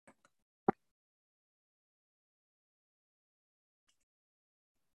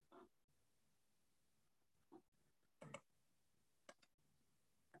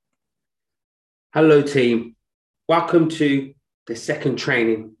Hello, team. Welcome to the second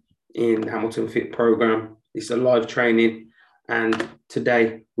training in the Hamilton Fit program. It's a live training, and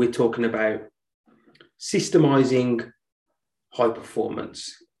today we're talking about systemizing high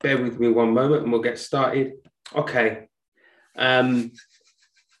performance. Bear with me one moment and we'll get started. Okay.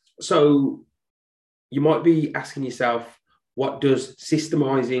 So you might be asking yourself, what does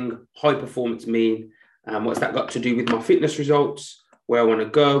systemizing high performance mean? What's that got to do with my fitness results, where I want to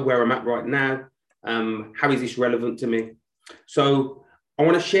go, where I'm at right now? How is this relevant to me? So I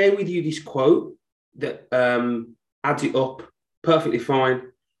want to share with you this quote that adds it up perfectly fine.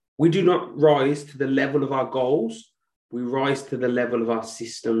 We do not rise to the level of our goals. We rise to the level of our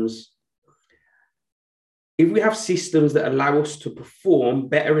systems. If we have systems that allow us to perform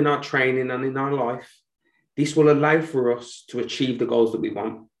better in our training and in our life, this will allow for us to achieve the goals that we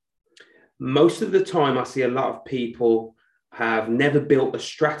want. Most of the time, I see a lot of people have never built a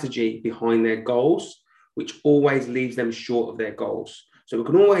strategy behind their goals, which always leaves them short of their goals. So we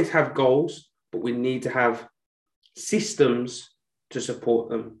can always have goals, but we need to have systems to support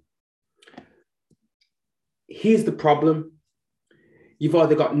them. Here's the problem. You've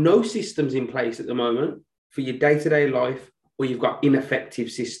either got no systems in place at the moment for your day-to-day life, or you've got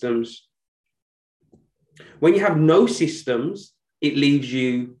ineffective systems. When you have no systems, it leaves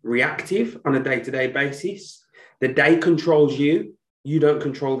you reactive on a day-to-day basis. The day controls you. You don't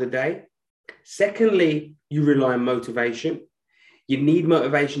control the day. Secondly, you rely on motivation. You need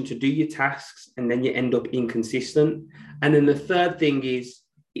motivation to do your tasks, and then you end up inconsistent. And then the third thing is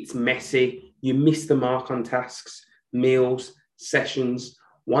it's messy. You miss the mark on tasks, meals, sessions.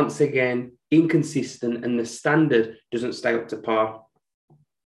 Once again, inconsistent, and the standard doesn't stay up to par.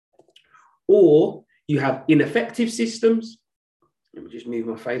 Or you have ineffective systems. Let me just move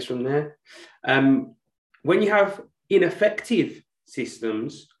my face from there. When you have ineffective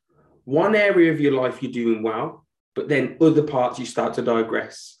systems, one area of your life you're doing well, but then other parts you start to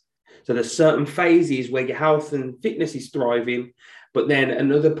digress. So there's certain phases where your health and fitness is thriving, but then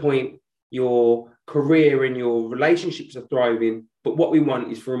another point, your career and your relationships are thriving. But what we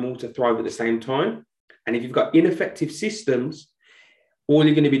want is for them all to thrive at the same time. And if you've got ineffective systems, all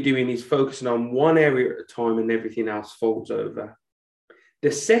you're going to be doing is focusing on one area at a time and everything else folds over.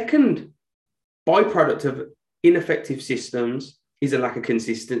 The second byproduct of ineffective systems is a lack of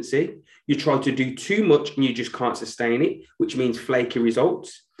consistency. You try to do too much and you just can't sustain it, which means flaky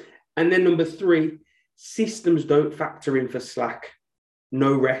results. And then number three, systems don't factor in for slack,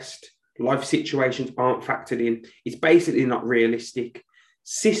 no rest. Life situations aren't factored in. It's basically not realistic.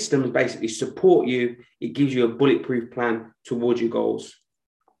 Systems basically support you. It gives you a bulletproof plan towards your goals.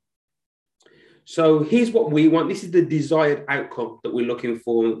 So here's what we want. This is the desired outcome that we're looking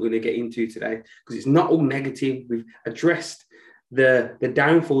for, that we're going to get into today, because it's not all negative. We've addressed the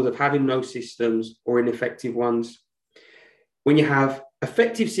downfalls of having no systems or ineffective ones. When you have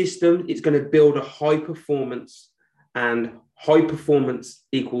effective systems, it's going to build a high performance, and high performance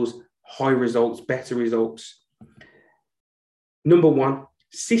equals high results, better results. Number one,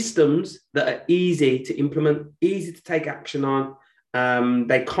 systems that are easy to implement, easy to take action on.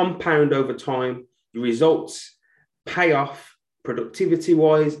 They compound over time. Your results pay off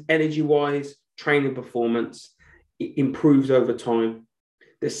productivity-wise, energy-wise, training performance. It improves over time.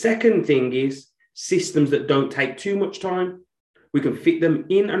 The second thing is systems that don't take too much time. We can fit them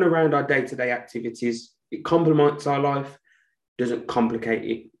in and around our day-to-day activities. It complements our life, doesn't complicate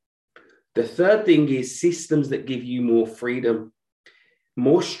it. The third thing is systems that give you more freedom.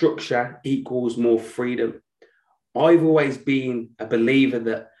 More structure equals more freedom. I've always been a believer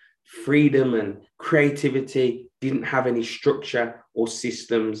that freedom and creativity didn't have any structure or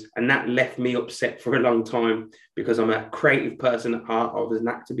systems, and that left me upset for a long time because I'm a creative person at heart. I was an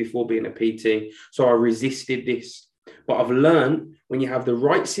actor before being a PT, so I resisted this. But I've learned when you have the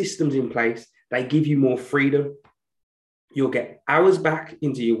right systems in place, they give you more freedom. You'll get hours back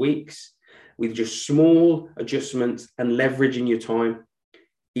into your weeks with just small adjustments and leveraging your time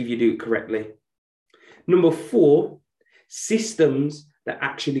if you do it correctly. Number four, systems that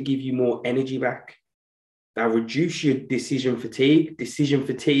actually give you more energy back. They'll reduce your decision fatigue. Decision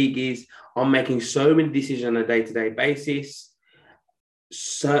fatigue is I'm making so many decisions on a day-to-day basis.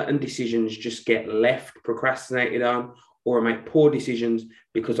 Certain decisions just get left, procrastinated on, or I make poor decisions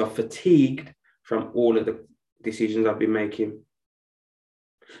because I'm fatigued from all of the decisions I've been making.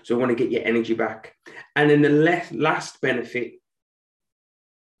 So I want to get your energy back. And then the last benefit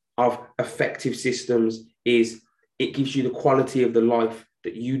of effective systems is it gives you the quality of the life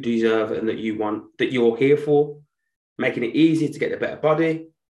that you deserve and that you want, that you're here for, making it easier to get a better body.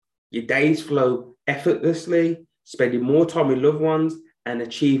 Your days flow effortlessly, spending more time with loved ones and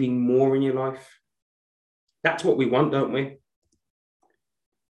achieving more in your life. That's what we want, don't we?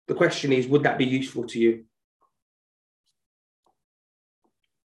 The question is, would that be useful to you?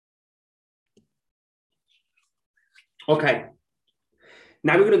 Okay.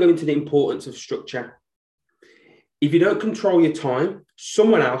 Now we're going to go into the importance of structure. If you don't control your time,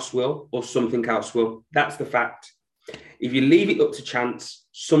 someone else will, or something else will. That's the fact. If you leave it up to chance,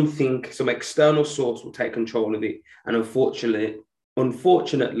 some external source will take control of it. And unfortunately,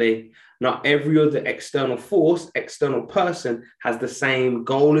 not every other external force, external person has the same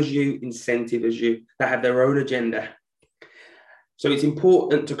goal as you, incentive as you. They have their own agenda. So it's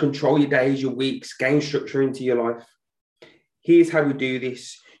important to control your days, your weeks, gain structure into your life. Here's how we do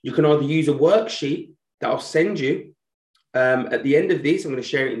this. You can either use a worksheet that I'll send you. At the end of this, I'm going to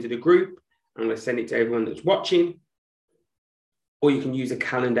share it into the group. I'm going to send it to everyone that's watching. Or you can use a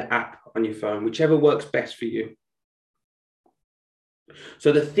calendar app on your phone, whichever works best for you.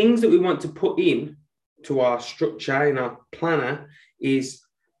 So the things that we want to put in to our structure, in our planner, is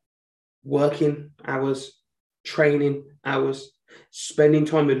working hours, training hours, spending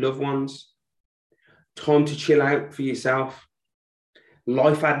time with loved ones, time to chill out for yourself,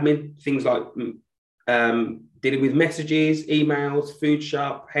 life admin, things like dealing with messages, emails, food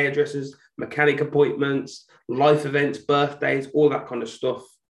shop, hairdressers, mechanic appointments, life events, birthdays, all that kind of stuff.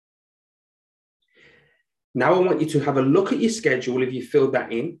 Now I want you to have a look at your schedule if you filled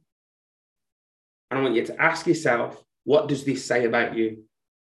that in. And I want you to ask yourself, what does this say about you?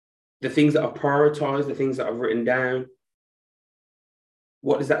 The things that I've prioritized, the things that I've written down,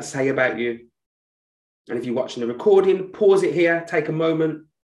 what does that say about you? And if you're watching the recording, pause it here, take a moment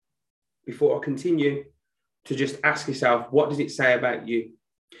before I continue to just ask yourself, what does it say about you?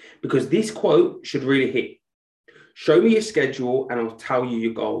 Because this quote should really hit. Show me your schedule and I'll tell you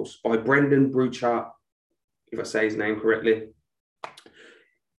your goals, by Brendan Burchard, if I say his name correctly.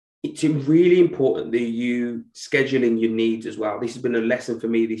 It's really important that you schedule in your needs as well. This has been a lesson for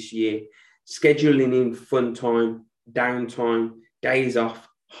me this year. Scheduling in fun time, downtime, days off,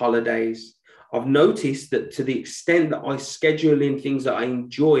 holidays. I've noticed that to the extent that I schedule in things that I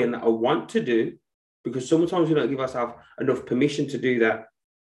enjoy and that I want to do, because sometimes we don't give ourselves enough permission to do that,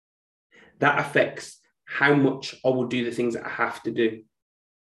 that affects how much I will do the things that I have to do.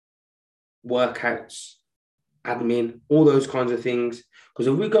 Workouts, admin, all those kinds of things. Because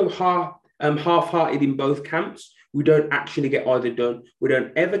if we go half-hearted in both camps, we don't actually get either done. We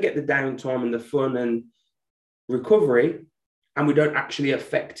don't ever get the downtime and the fun and recovery, and we don't actually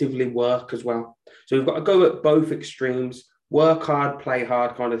effectively work as well. So we've got to go at both extremes, work hard, play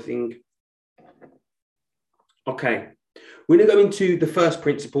hard kind of thing. Okay, we're going to go into the first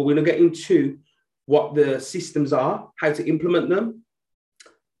principle. We're going to get into what the systems are, how to implement them.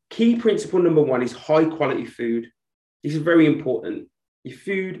 Key principle number one is high quality food. This is very important. Your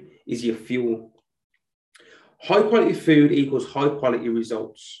food is your fuel. High quality food equals high quality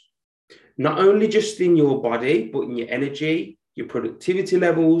results. Not only just in your body, but in your energy, your productivity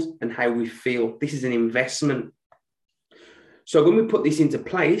levels, and how we feel. This is an investment. So when we put this into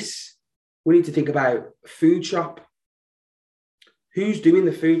place, we need to think about food shop. Who's doing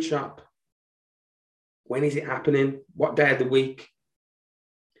the food shop? When is it happening? What day of the week?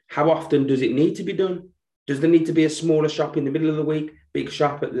 How often does it need to be done? Does there need to be a smaller shop in the middle of the week, big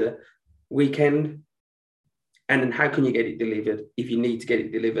shop at the weekend? And then how can you get it delivered if you need to get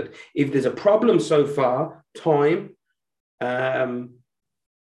it delivered? If there's a problem so far, time,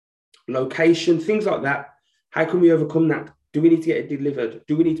 location, things like that, how can we overcome that? Do we need to get it delivered?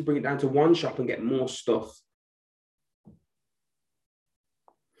 Do we need to bring it down to one shop and get more stuff?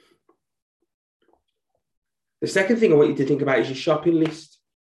 The second thing I want you to think about is your shopping list.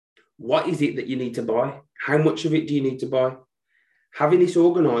 What is it that you need to buy? How much of it do you need to buy? Having this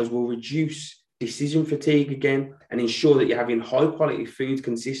organized will reduce decision fatigue again and ensure that you're having high quality foods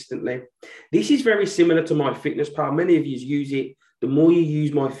consistently. This is very similar to MyFitnessPal. Many of you use it. The more you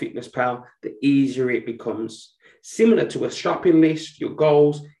use MyFitnessPal, the easier it becomes. Similar to a shopping list, your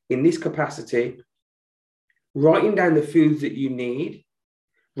goals in this capacity, writing down the foods that you need,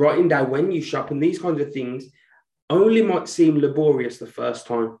 writing down when you shop, and these kinds of things only might seem laborious the first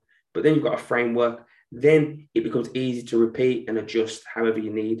time, but then you've got a framework. Then it becomes easy to repeat and adjust however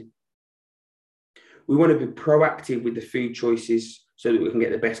you need. We want to be proactive with the food choices so that we can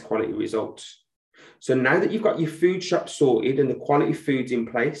get the best quality results. So now that you've got your food shop sorted and the quality foods in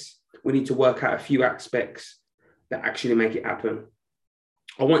place, we need to work out a few aspects that actually make it happen.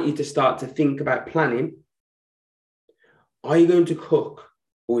 I want you to start to think about planning. Are you going to cook,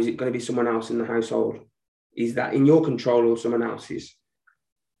 or is it going to be someone else in the household? Is that in your control or someone else's?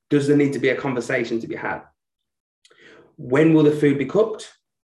 Does there need to be a conversation to be had? When will the food be cooked?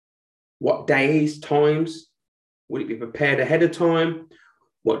 What days, times? Will it be prepared ahead of time?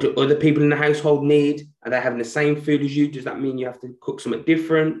 What do other people in the household need? Are they having the same food as you? Does that mean you have to cook something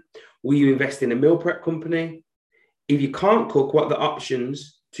different? Will you invest in a meal prep company? If you can't cook, what are the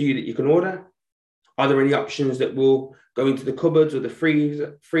options to you that you can order? Are there any options that will go into the cupboards or the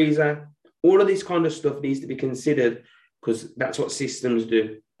freezer? All of this kind of stuff needs to be considered, because that's what systems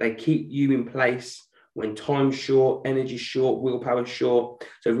do. They keep you in place when time's short, energy's short, willpower's short.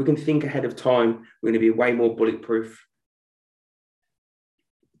 So if we can think ahead of time, we're going to be way more bulletproof.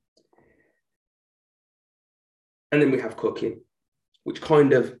 And then we have cooking, which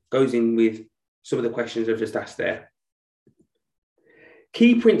kind of goes in with some of the questions I've just asked there.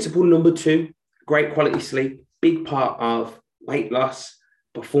 Key principle number 2, great quality sleep, big part of weight loss,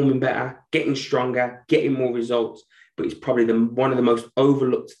 performing better, getting stronger, getting more results. But it's probably one of the most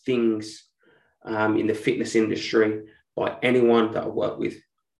overlooked things in the fitness industry by anyone that I work with.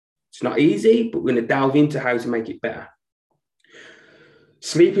 It's not easy, but we're going to delve into how to make it better.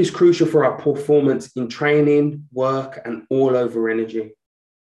 Sleep is crucial for our performance in training, work, and all over energy.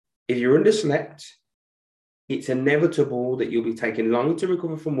 If you're underslept, it's inevitable that you'll be taking longer to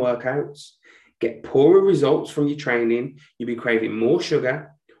recover from workouts, get poorer results from your training, you'll be craving more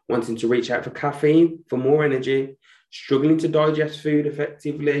sugar, wanting to reach out for caffeine for more energy, struggling to digest food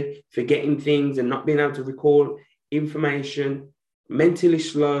effectively, forgetting things and not being able to recall information, mentally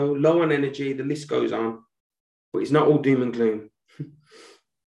slow, low on energy, the list goes on. But it's not all doom and gloom.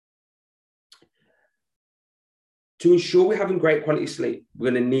 To ensure we're having great quality sleep,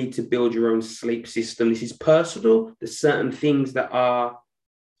 we're going to need to build your own sleep system. This is personal. There's certain things that are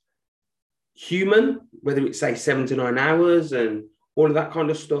human, whether it's, say, 7 to 9 hours and all of that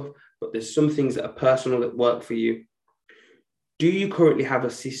kind of stuff, but there's some things that are personal that work for you. Do you currently have a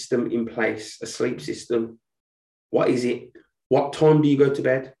system in place, a sleep system? What is it? What time do you go to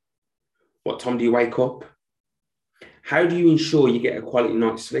bed? What time do you wake up? How do you ensure you get a quality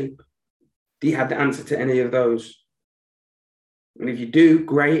night's sleep? Do you have the answer to any of those? And if you do,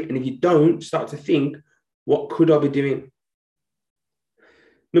 great. And if you don't, start to think, what could I be doing?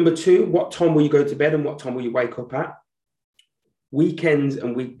 Number 2, what time will you go to bed and what time will you wake up at? Weekends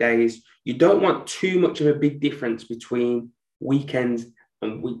and weekdays. You don't want too much of a big difference between weekends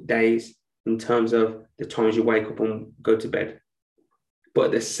and weekdays in terms of the times you wake up and go to bed. But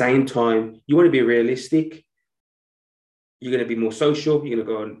at the same time, you want to be realistic. You're going to be more social. You're going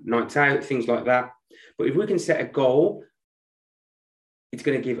to go on nights out, things like that. But if we can set a goal, it's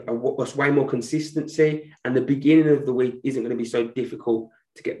going to give us way more consistency, and the beginning of the week isn't going to be so difficult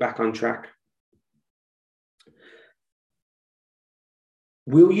to get back on track.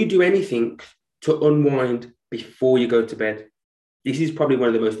 Will you do anything to unwind before you go to bed? This is probably one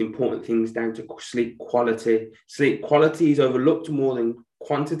of the most important things down to sleep quality. Sleep quality is overlooked more than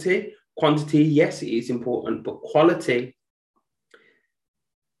quantity. Quantity, yes, it is important, but quality,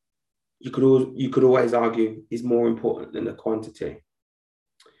 you could always argue, is more important than the quantity.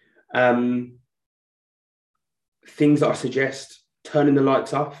 Things that I suggest: turning the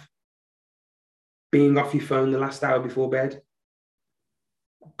lights off, being off your phone the last hour before bed,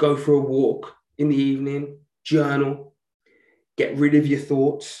 go for a walk in the evening, journal, get rid of your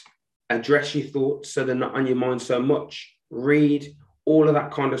thoughts, address your thoughts so they're not on your mind so much, read, all of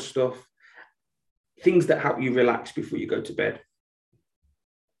that kind of stuff. Things that help you relax before you go to bed.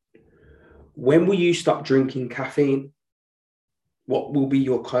 When will you stop drinking caffeine? What will be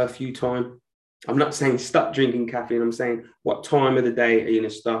your curfew time? I'm not saying stop drinking caffeine. I'm saying what time of the day are you going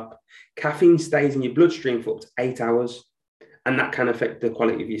to stop? Caffeine stays in your bloodstream for up to 8 hours, and that can affect the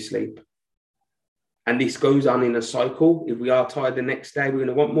quality of your sleep. And this goes on in a cycle. If we are tired the next day, we're going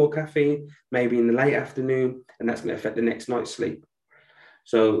to want more caffeine, maybe in the late afternoon, and that's going to affect the next night's sleep.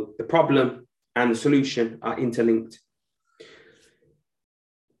 So the problem and the solution are interlinked.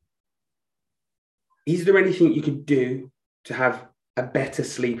 Is there anything you could do to have a better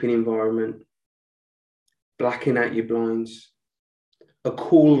sleeping environment? Blacking out your blinds, a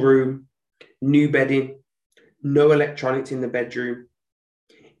cool room, new bedding, no electronics in the bedroom.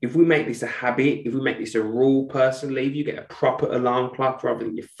 If we make this a habit, if we make this a rule personally, if you get a proper alarm clock rather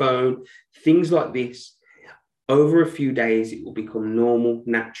than your phone, things like this, over a few days, it will become normal,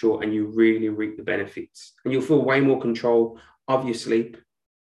 natural, and you really reap the benefits. And you'll feel way more control of your sleep.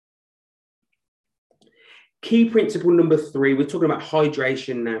 Key principle number 3, we're talking about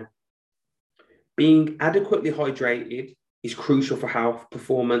hydration now. Being adequately hydrated is crucial for health,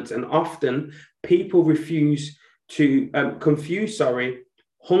 performance, and often people confuse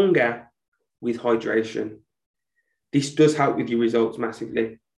hunger with hydration. This does help with your results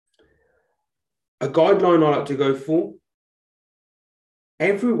massively. A guideline I like to go for: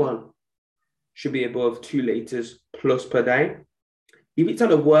 everyone should be above 2 litres plus per day. If it's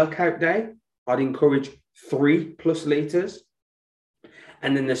on a workout day, I'd encourage 3+ litres.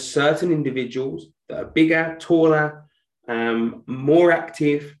 And then there's certain individuals that are bigger, taller, more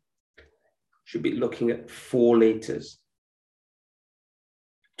active, should be looking at 4 litres.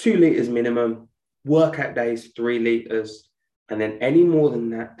 2 litres minimum, workout days, 3 litres. And then any more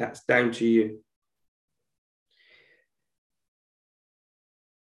than that, that's down to you.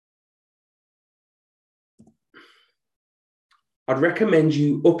 I'd recommend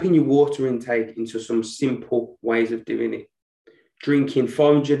you upping your water intake into some simple ways of doing it. Drinking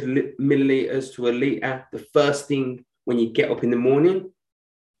 500 millilitres to a litre the first thing when you get up in the morning.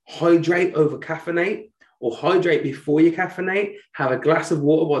 Hydrate over caffeinate, or hydrate before you caffeinate. Have a glass of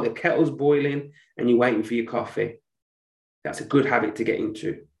water while the kettle's boiling and you're waiting for your coffee. That's a good habit to get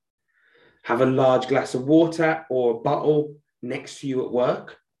into. Have a large glass of water or a bottle next to you at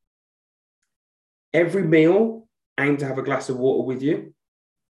work. Every meal, aim to have a glass of water with you.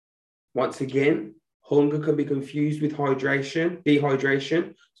 Once again, hunger can be confused with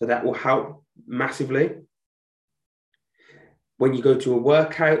dehydration, so that will help massively. When you go to a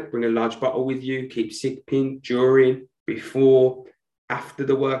workout, bring a large bottle with you, keep sipping during, before, after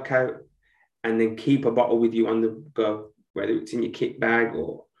the workout, and then keep a bottle with you on the go, whether it's in your kit bag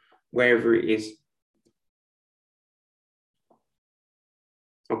or wherever it is.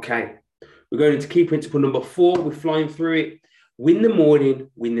 Okay, we're going into key principle number 4. We're flying through it. Win the morning,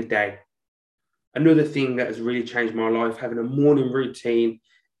 win the day. Another thing that has really changed my life, having a morning routine.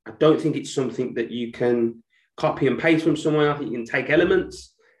 I don't think it's something that you can copy and paste from somewhere. I think you can take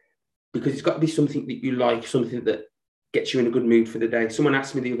elements, because it's got to be something that you like, something that gets you in a good mood for the day. Someone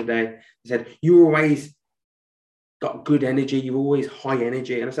asked me the other day, they said, you always got good energy, you're always high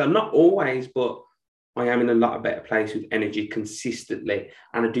energy. And I said, I'm not always, but I am in a lot of better place with energy consistently.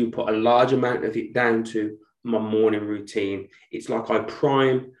 And I do put a large amount of it down to my morning routine. It's like I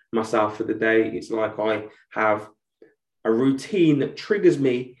prime myself for the day. It's like I have a routine that triggers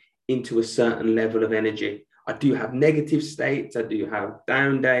me into a certain level of energy. I do have negative states, I do have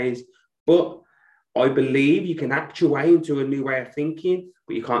down days, but I believe you can act your way into a new way of thinking,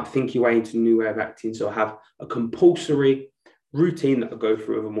 but you can't think your way into a new way of acting. So I have a compulsory routine that I go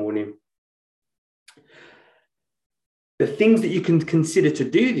through every morning. The things that you can consider to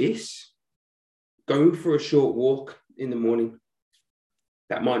do this: going for a short walk in the morning.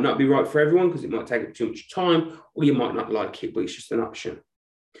 That might not be right for everyone because it might take up too much time, or you might not like it, but it's just an option.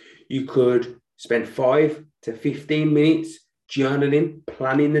 You could spend 5 to 15 minutes journaling,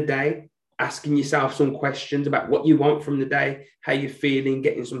 planning the day, asking yourself some questions about what you want from the day, how you're feeling,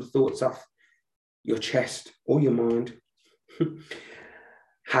 getting some thoughts off your chest or your mind.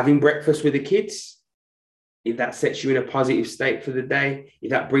 Having breakfast with the kids, if that sets you in a positive state for the day, if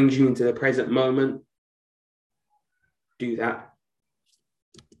that brings you into the present moment, do that.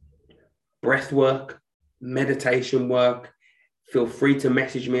 Breath work, meditation work. Feel free to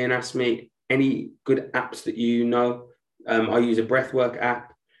message me and ask me any good apps that you know. I use a breathwork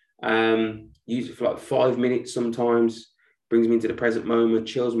app. Use it for like 5 minutes sometimes. Brings me into the present moment,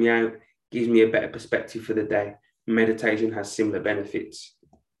 chills me out, gives me a better perspective for the day. Meditation has similar benefits.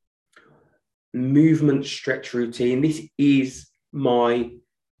 Movement stretch routine. This is my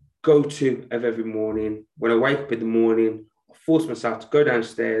go-to of every morning. When I wake up in the morning, I force myself to go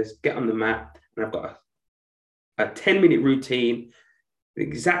downstairs, get on the mat, and I've got a 10-minute routine. The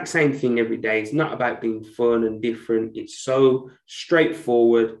exact same thing every day. It's not about being fun and different. It's so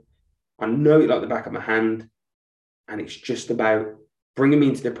straightforward. I know it like the back of my hand. And it's just about bringing me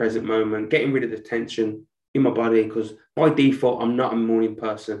into the present moment, getting rid of the tension in my body, because by default, I'm not a morning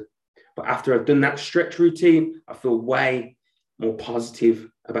person. But after I've done that stretch routine, I feel way more positive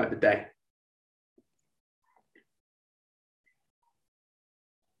about the day.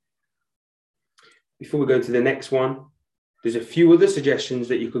 Before we go to the next one, there's a few other suggestions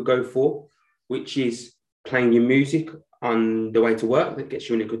that you could go for, which is playing your music on the way to work that gets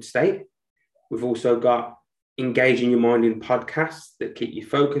you in a good state. We've also got engaging your mind in podcasts that keep you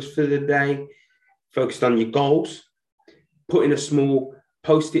focused for the day, focused on your goals, putting a small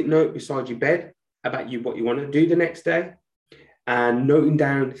post-it note beside your bed about what you want to do the next day, and noting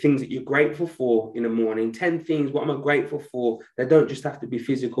down things that you're grateful for in the morning. 10 things, what am I grateful for? They don't just have to be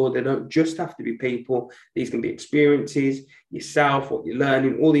physical. They don't just have to be people. These can be experiences, yourself, what you're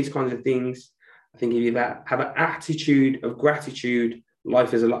learning, all these kinds of things. I think if you have an attitude of gratitude,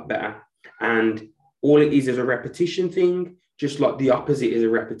 life is a lot better. And all it is a repetition thing, just like the opposite is a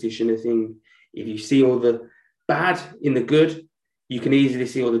repetition thing. If you see all the bad in the good, you can easily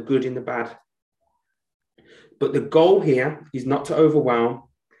see all the good in the bad. But the goal here is not to overwhelm,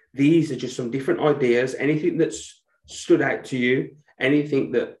 These are just some different ideas. Anything that's stood out to you,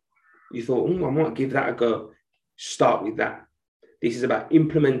 anything that you thought, I might give that a go, start with that. This is about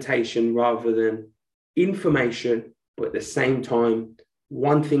implementation rather than information, but at the same time,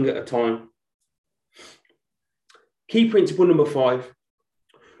 one thing at a time. Key principle number 5,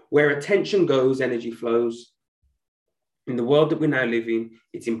 where attention goes, energy flows. In the world that we now live in,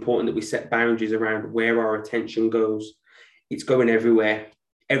 it's important that we set boundaries around where our attention goes. It's going everywhere.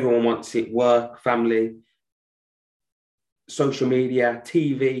 Everyone wants it, work, family, social media,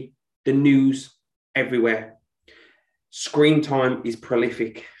 TV, the news, everywhere. Screen time is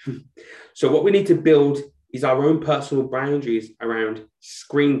prolific. So what we need to build is our own personal boundaries around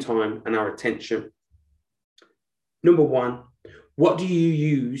screen time and our attention. Number 1, what do you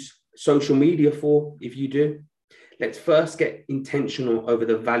use social media for if you do? Let's first get intentional over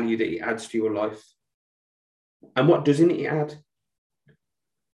the value that it adds to your life. And what doesn't it add?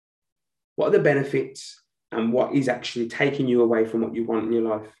 What are the benefits and what is actually taking you away from what you want in your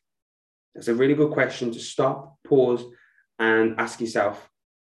life? That's a really good question to stop, pause, and ask yourself.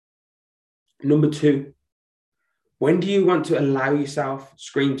 Number 2, when do you want to allow yourself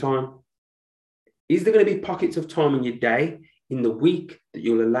screen time? Is there going to be pockets of time in your day, in the week, that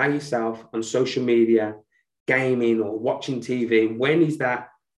you'll allow yourself on social media, gaming or watching TV? When is that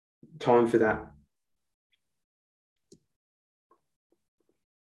time for that?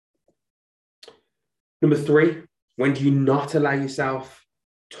 Number 3, when do you not allow yourself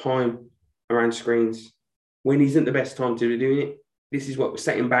time around screens? When isn't the best time to be doing it? This is what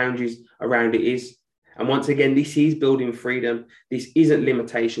setting boundaries around it is. And once again, this is building freedom. This isn't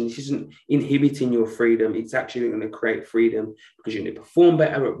limitation. This isn't inhibiting your freedom. It's actually going to create freedom because you're going to perform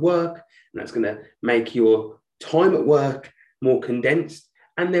better at work. And that's going to make your time at work more condensed.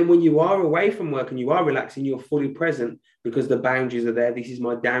 And then when you are away from work and you are relaxing, you're fully present because the boundaries are there. This is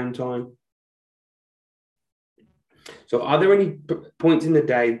my downtime. So are there any points in the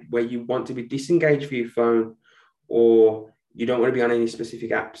day where you want to be disengaged from your phone or you don't want to be on any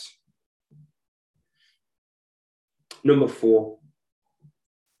specific apps? Number 4,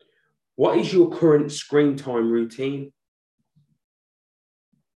 what is your current screen time routine?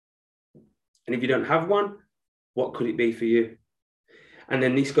 And if you don't have one, what could it be for you? And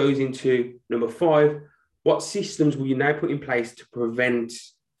then this goes into number 5, what systems will you now put in place to prevent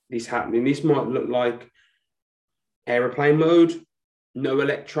this happening? This might look like airplane mode, no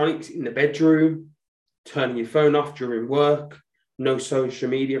electronics in the bedroom, turning your phone off during work, no social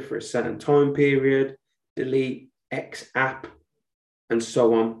media for a certain time period, delete X app, and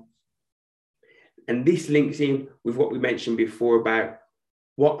so on. And this links in with what we mentioned before about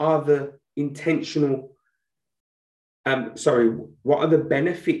what are the what are the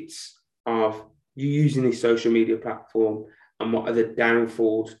benefits of you using this social media platform and what are the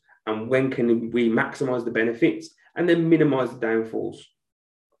downfalls and when can we maximize the benefits and then minimize the downfalls.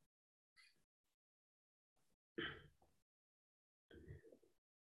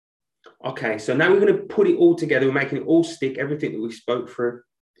 Okay, so now we're going to put it all together. We're making it all stick, everything that we spoke through.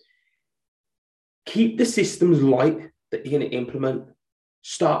 Keep the systems light that you're going to implement.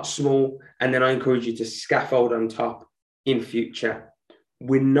 Start small, and then I encourage you to scaffold on top in future.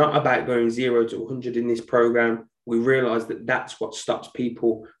 We're not about going 0 to 100 in this program. We realize that that's what stops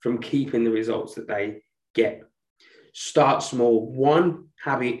people from keeping the results that they get. Start small, one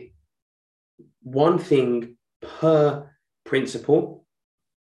habit, one thing per principle.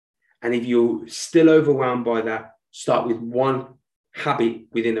 And if you're still overwhelmed by that, start with one habit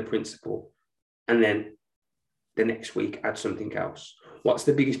within a principle. And then the next week, add something else. What's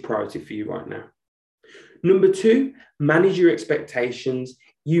the biggest priority for you right now? Number 2, manage your expectations.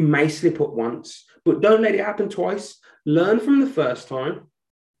 You may slip up once, but don't let it happen twice. Learn from the first time.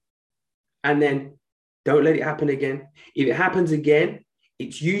 And then don't let it happen again. If it happens again,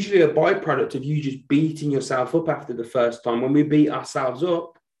 it's usually a byproduct of you just beating yourself up after the first time. When we beat ourselves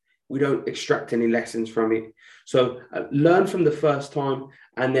up, we don't extract any lessons from it. So learn from the first time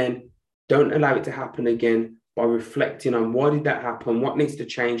and then don't allow it to happen again by reflecting on why did that happen, what needs to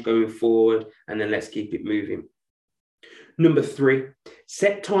change going forward, and then let's keep it moving. Number 3,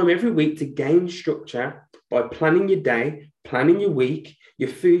 set time every week to gain structure by planning your day, planning your week, your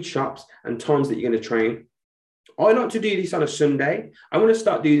food shops, and times that you're going to train. I like to do this on a Sunday. I want to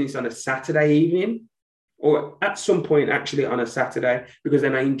start doing this on a Saturday evening, or at some point actually on a Saturday, because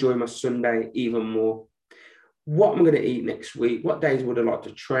then I enjoy my Sunday even more. What am I going to eat next week? What days would I like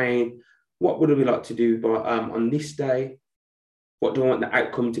to train? What would we like to do on this day? What do I want the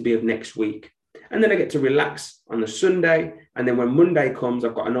outcome to be of next week? And then I get to relax on the Sunday. And then when Monday comes,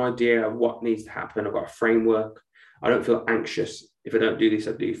 I've got an idea of what needs to happen. I've got a framework. I don't feel anxious If I don't do this,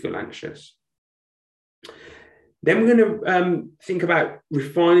 I do feel anxious. Then we're going to think about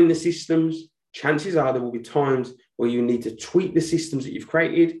refining the systems. Chances are there will be times where you need to tweak the systems that you've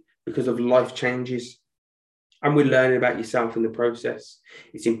created because of life changes. And we're learning about yourself in the process.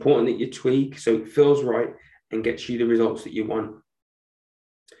 It's important that you tweak so it feels right and gets you the results that you want.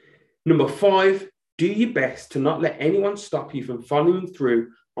 Number 5, do your best to not let anyone stop you from following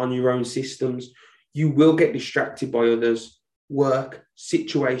through on your own systems. You will get distracted by others, work,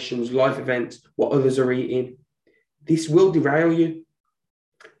 situations, life events, what others are eating. This will derail you.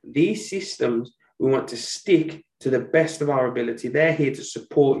 These systems, we want to stick to the best of our ability. They're here to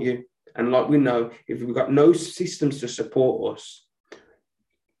support you. And like we know, if we've got no systems to support us,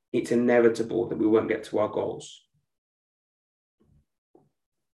 it's inevitable that we won't get to our goals.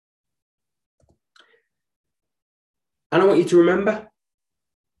 And I want you to remember,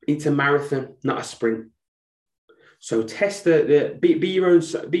 it's a marathon, not a sprint. So test be your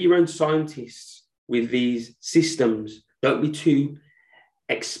own scientists with these systems. Don't be too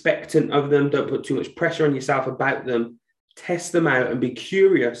expectant of them. Don't put too much pressure on yourself about them. Test them out and be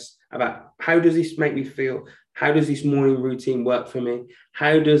curious about, how does this make me feel? How does this morning routine work for me?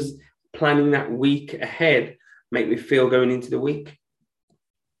 How does planning that week ahead make me feel going into the week?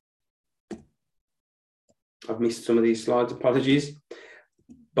 I've missed some of these slides, apologies,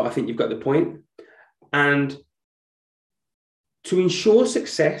 but I think you've got the point. And to ensure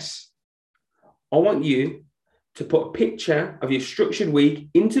success, I want you to put a picture of your structured week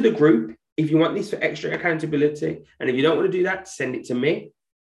into the group if you want this for extra accountability. And if you don't want to do that, send it to me.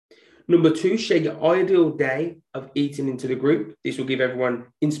 Number 2, share your ideal day of eating into the group. This will give everyone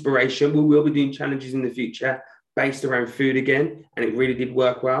inspiration. We will be doing challenges in the future based around food again, and it really did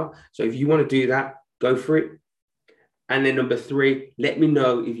work well. So if you want to do that, go for it. And then number 3, let me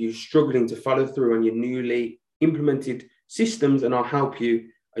know if you're struggling to follow through on your newly implemented systems, and I'll help you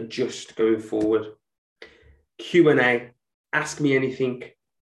adjust going forward. Q&A, ask me anything.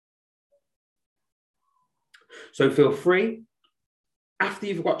 So feel free. After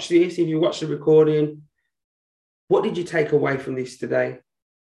you've watched this, if you watched the recording, what did you take away from this today?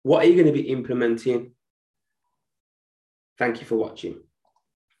 What are you going to be implementing? Thank you for watching.